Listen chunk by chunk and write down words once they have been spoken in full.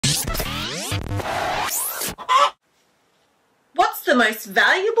most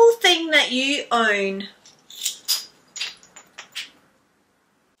valuable thing that you own?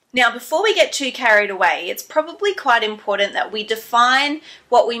 Now, before we get too carried away, it's probably quite important that we define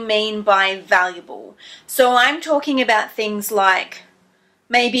what we mean by valuable. So I'm talking about things like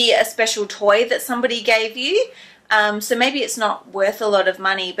maybe a special toy that somebody gave you. So maybe it's not worth a lot of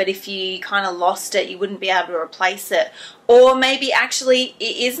money, but if you kind of lost it, you wouldn't be able to replace it. Or maybe actually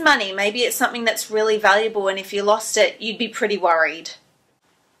it is money. Maybe it's something that's really valuable, and if you lost it, you'd be pretty worried.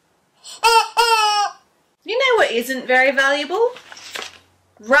 You know what isn't very valuable?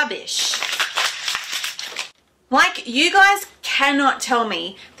 Rubbish. Like, you guys cannot tell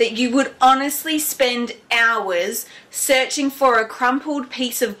me that you would honestly spend hours searching for a crumpled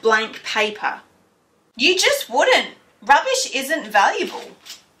piece of blank paper. You just wouldn't. Rubbish isn't valuable.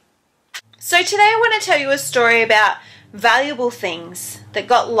 So today I want to tell you a story about valuable things that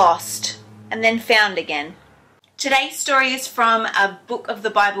got lost and then found again. Today's story is from a book of the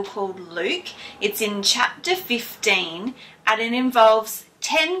Bible called Luke. It's in chapter 15 and it involves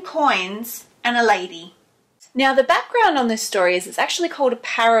 10 coins and a lady. Now, the background on this story is it's actually called a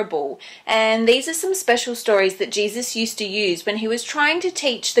parable, and these are some special stories that Jesus used to use when he was trying to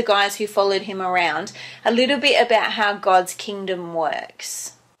teach the guys who followed him around a little bit about how God's kingdom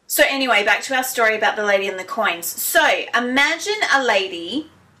works. So anyway, back to our story about the lady and the coins. So imagine a lady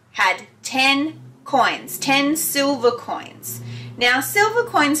had 10 coins, 10 silver coins. Now, silver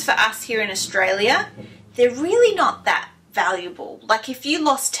coins for us here in Australia, they're really not that valuable. Like, if you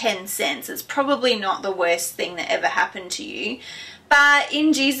lost 10 cents, it's probably not the worst thing that ever happened to you. But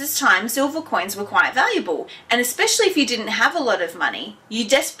in Jesus' time, silver coins were quite valuable. And especially if you didn't have a lot of money, you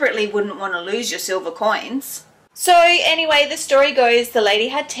desperately wouldn't want to lose your silver coins. So anyway, the story goes, the lady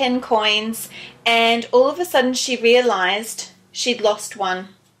had 10 coins and all of a sudden she realized she'd lost one.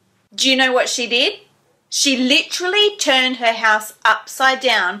 Do you know what she did? She literally turned her house upside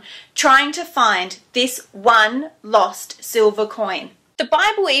down trying to find this one lost silver coin. The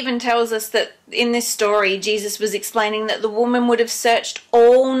Bible even tells us that in this story, Jesus was explaining that the woman would have searched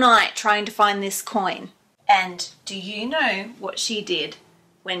all night trying to find this coin. And do you know what she did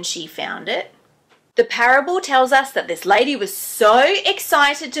when she found it? The parable tells us that this lady was so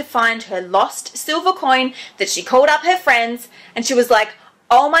excited to find her lost silver coin that she called up her friends and she was like,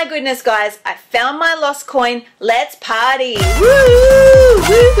 "Oh my goodness, guys, I found my lost coin. Let's party." Woo!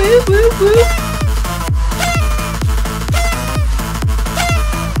 Woo, woo, woo, woo.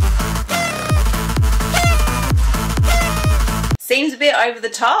 Seems a bit over the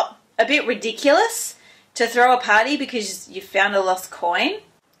top, a bit ridiculous to throw a party because you found a lost coin.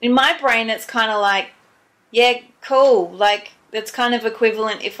 In my brain, it's kind of like, yeah, cool. Like, that's kind of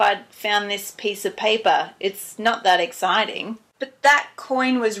equivalent if I'd found this piece of paper. It's not that exciting. But that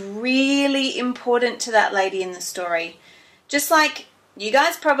coin was really important to that lady in the story. Just like you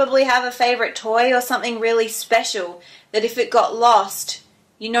guys probably have a favorite toy or something really special that if it got lost,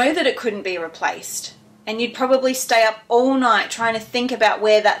 you know that it couldn't be replaced. And you'd probably stay up all night trying to think about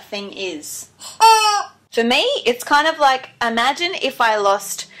where that thing is. For me, it's kind of like, imagine if I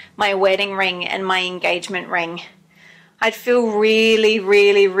lost my wedding ring and my engagement ring. I'd feel really,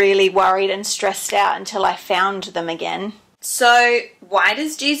 really, really worried and stressed out until I found them again. So why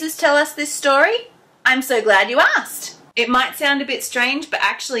does Jesus tell us this story? I'm so glad you asked. It might sound a bit strange, but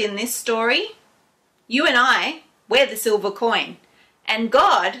actually in this story, you and I, we're the silver coin. And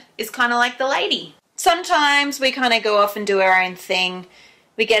God is kind of like the lady. Sometimes we kind of go off and do our own thing.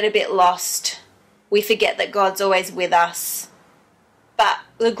 We get a bit lost. We forget that God's always with us. But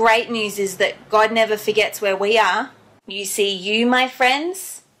the great news is that God never forgets where we are. You see, you, my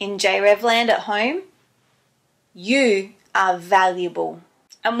friends, in JRev land at home, you are valuable.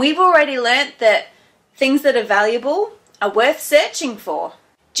 And we've already learnt that things that are valuable are worth searching for.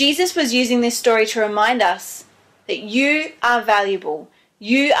 Jesus was using this story to remind us that you are valuable.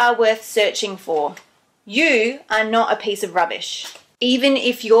 You are worth searching for. You are not a piece of rubbish. Even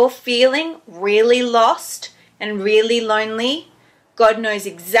if you're feeling really lost and really lonely, God knows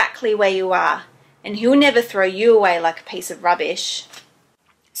exactly where you are, and He'll never throw you away like a piece of rubbish.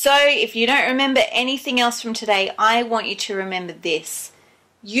 So if you don't remember anything else from today, I want you to remember this.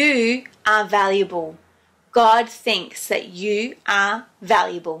 You are valuable. God thinks that you are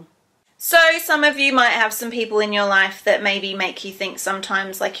valuable. So some of you might have some people in your life that maybe make you think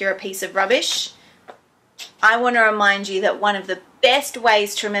sometimes like you're a piece of rubbish. I want to remind you that one of the best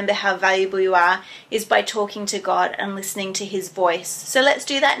ways to remember how valuable you are is by talking to God and listening to His voice. So let's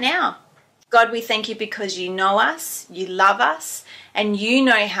do that now. God, we thank you because you know us, you love us, and you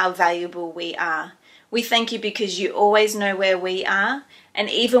know how valuable we are. We thank you because you always know where we are, and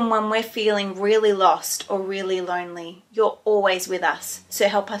even when we're feeling really lost or really lonely, you're always with us. So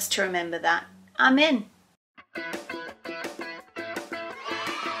help us to remember that. Amen.